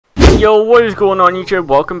Yo, what is going on YouTube?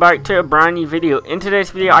 Welcome back to a brand new video. In today's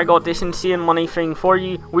video I got this insane money thing for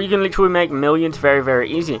you where you can literally make millions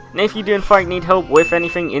very easy. And if you do in fact need help with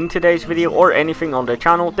anything in today's video or anything on the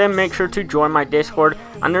channel, then make sure to join my Discord,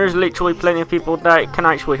 and there's literally plenty of people that can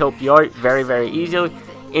actually help you out very easily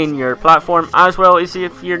in your platform. As well as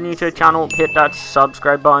if you're new to the channel, hit that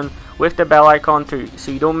subscribe button with the bell icon too, so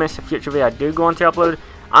you don't miss a future video I do go on to upload.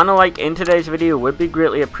 And a like in today's video would be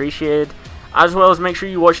greatly appreciated. As well as make sure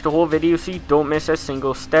you watch the whole video so you don't miss a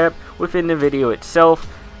single step within the video itself.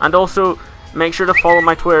 And also make sure to follow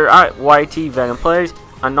my Twitter at YTVenomPlays.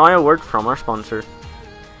 And now a word from our sponsor.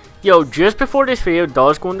 Yo, just before this video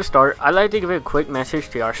does go on to start, I'd like to give a quick message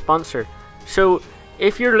to our sponsor. So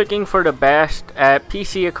if you're looking for the best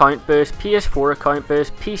PC account boost, PS4 account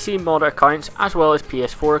boost, PC mod accounts as well as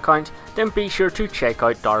PS4 accounts, then be sure to check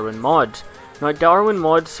out Darwin Mods. Now Darwin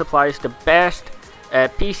Mods supplies the best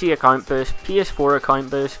PC account boost, PS4 account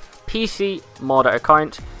boost, PC modded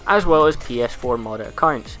accounts, as well as PS4 modded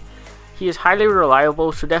accounts. He is highly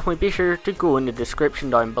reliable, so definitely be sure to go in the description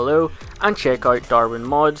down below and check out Darwin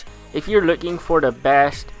Mods if you're looking for the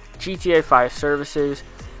best GTA 5 services.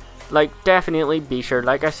 Like, definitely be sure,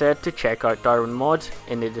 like I said, to check out Darwin Mods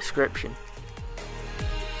in the description.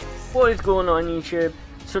 What is going on YouTube?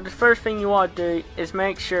 So the first thing you want to do is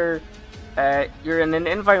make sure you're in an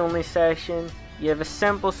invite only session. You have a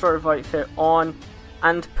simple sort of outfit on,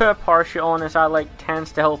 and put a parachute on, as that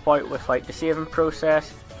tends to help out with the saving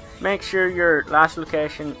process. Make sure your last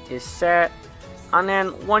location is set, and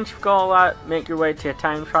then once you've got all that, make your way to a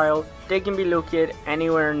time trial. They can be located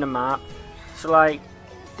anywhere in the map. So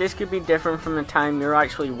this could be different from the time you're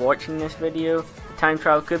actually watching this video. The time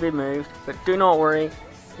trial could be moved, but do not worry,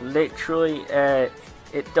 literally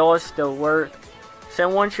it does still work. So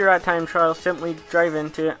once you're at time trial, simply drive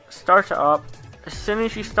into it, start it up. As soon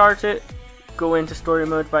as you start it, go into story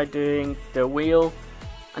mode by doing the wheel,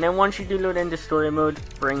 and then once you do load into story mode,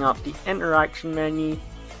 bring up the interaction menu.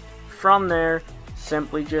 From there,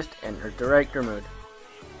 simply just enter director mode.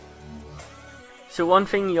 So one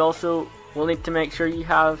thing you also will need to make sure you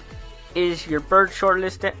have is your bird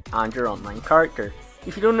shortlisted and your online character.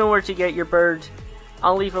 If you don't know where to get your birds,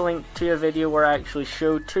 I'll leave a link to a video where I actually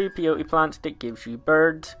show 2 peyote plants that gives you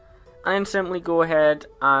birds. And then simply go ahead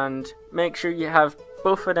and make sure you have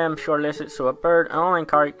both of them shortlisted, so a bird and online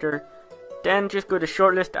character. Then just go to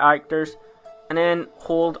shortlist actors and then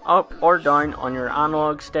hold up or down on your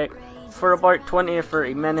analog stick for about 20 to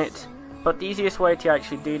 30 minutes. But the easiest way to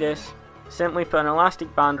actually do this, simply put an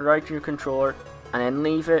elastic band around your controller and then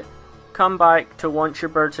leave it. Come back to once your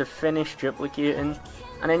birds have finished duplicating,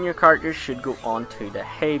 and then your character should go on to the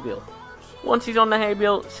hay bale. Once he's on the hay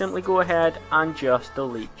bale, simply go ahead and just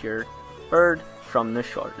delete your bird from the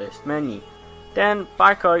shortlist menu. Then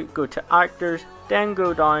back out, go to actors, then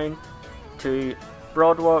go down to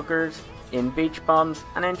Broadwalkers in beach bums,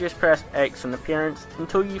 and then just press X on appearance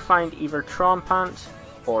until you find either Tron Pants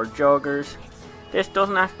or Joggers. This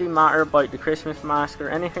doesn't have to matter about the Christmas mask or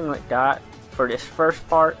anything like that for this first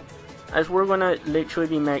part, as we're going to literally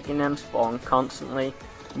be making them spawn constantly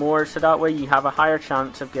more, so that way you have a higher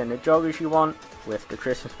chance of getting the joggers you want with the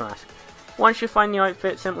Christmas mask. Once you find the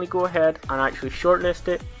outfit, simply go ahead and actually shortlist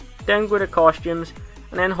it, then go to costumes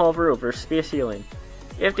and then hover over space alien.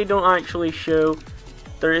 If they don't actually show,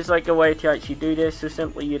 there is a way to actually do this, so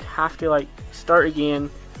simply you'd have to start again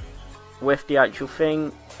with the actual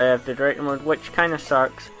thing of the director mode, which kind of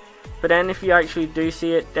sucks. But then if you actually do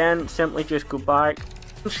see it, then simply just go back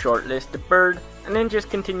and shortlist the bird, and then just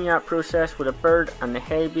continue that process with a bird and the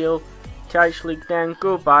hay bale to actually then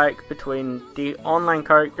go back between the online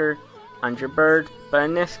character and your bird. But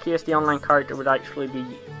in this case, the online character would actually be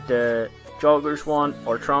the Joggers one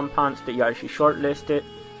or Tron Pants that you actually shortlisted.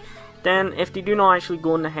 Then if they do not actually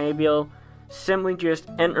go in the hay bale, simply just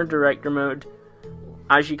enter director mode,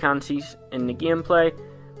 as you can see in the gameplay.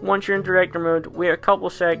 Once you're in director mode, wait a couple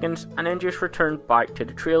seconds and then just return back to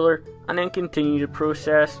the trailer, and then continue the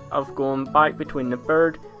process of going back between the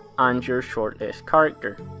bird and your shortlist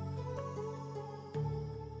character.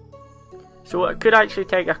 So it could actually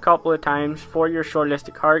take a couple of times for your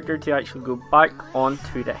shortlisted character to actually go back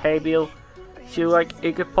onto the hay bale. So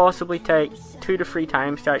it could possibly take 2 to 3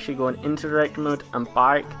 times to actually go into director mode and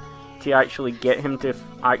back to actually get him to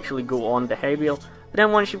actually go on the hay bale. But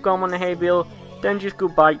then once you've gone on the hay bale, then just go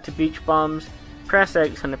back to beach bums, press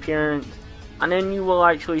X on appearance, and then you will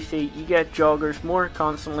actually see you get joggers more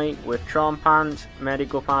constantly with Tron Pants,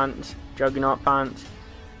 Medical Pants, Juggernaut Pants.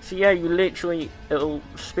 So yeah, it'll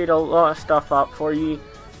speed a lot of stuff up for you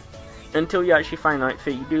until you actually find an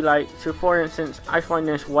outfit you do like. So for instance, I find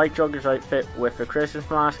this white joggers outfit with a Christmas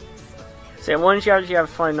mask So once you actually have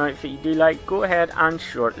found an outfit you do like, go ahead and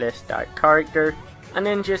shortlist that character, and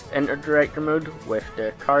then just enter director mode with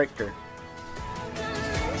the character.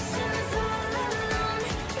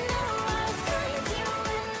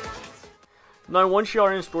 Now once you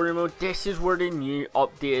are in story mode, this is where the new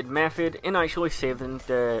updated method in actually saving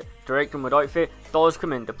the director mode outfit does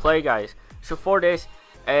come into play, guys. So for this,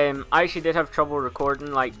 I actually did have trouble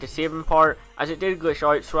recording like the saving part, as it did glitch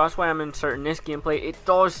out, so that's why I'm inserting this gameplay. It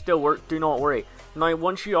does still work, do not worry. Now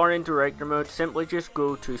once you are in director mode, simply just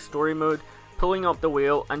go to story mode, pulling up the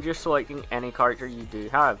wheel and just selecting any character you do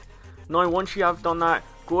have. Now once you have done that,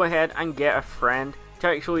 go ahead and get a friend to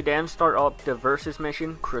actually then start up the versus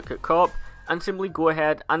mission Crooked Cop, and simply go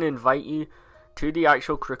ahead and invite you to the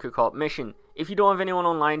actual Crooked Cop mission. If you don't have anyone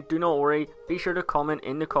online, do not worry, be sure to comment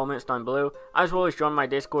in the comments down below, as well as join my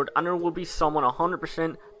Discord, and there will be someone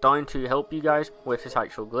 100% down to help you guys with this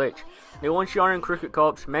actual glitch. Now once you are in Crooked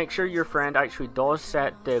Cops, make sure your friend actually does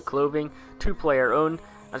set the clothing to player owned,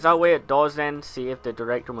 as that way it does then save the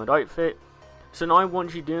director mode outfit. So now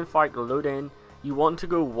once you do in fact load in, you want to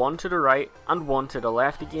go one to the right and one to the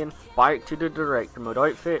left again, back to the director mode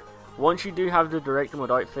outfit. Once you do have the director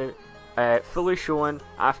mode outfit fully showing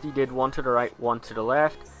after you did one to the right, one to the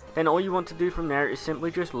left, then all you want to do from there is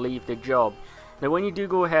simply just leave the job. Now when you do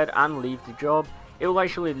go ahead and leave the job, it will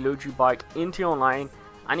actually load you back into online,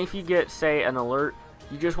 and if you get say an alert,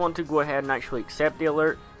 you just want to go ahead and actually accept the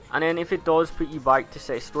alert, and then if it does put you back to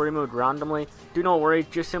say story mode randomly, do not worry,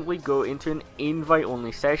 just simply go into an invite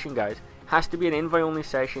only session, guys. Has to be an invite only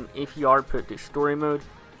session if you are put to story mode,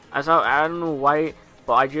 as I don't know why,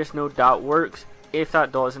 but I just know that works if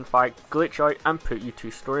that does in fact glitch out and put you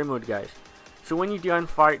to story mode, guys. So when you do in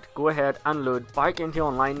fact go ahead and load back into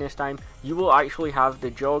online this time, you will actually have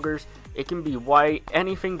the joggers. It can be white,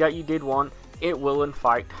 anything that you did want, it will in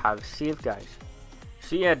fact have saved, guys.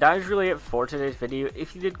 So yeah, that is really it for today's video.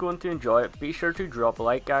 If you did go on to enjoy it, be sure to drop a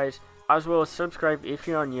like, guys, as well as subscribe if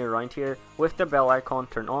you are new around here with the bell icon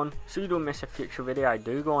turned on so you don't miss a future video I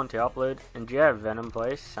do go on to upload. And yeah, Venom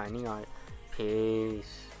Plays signing out.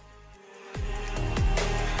 Peace.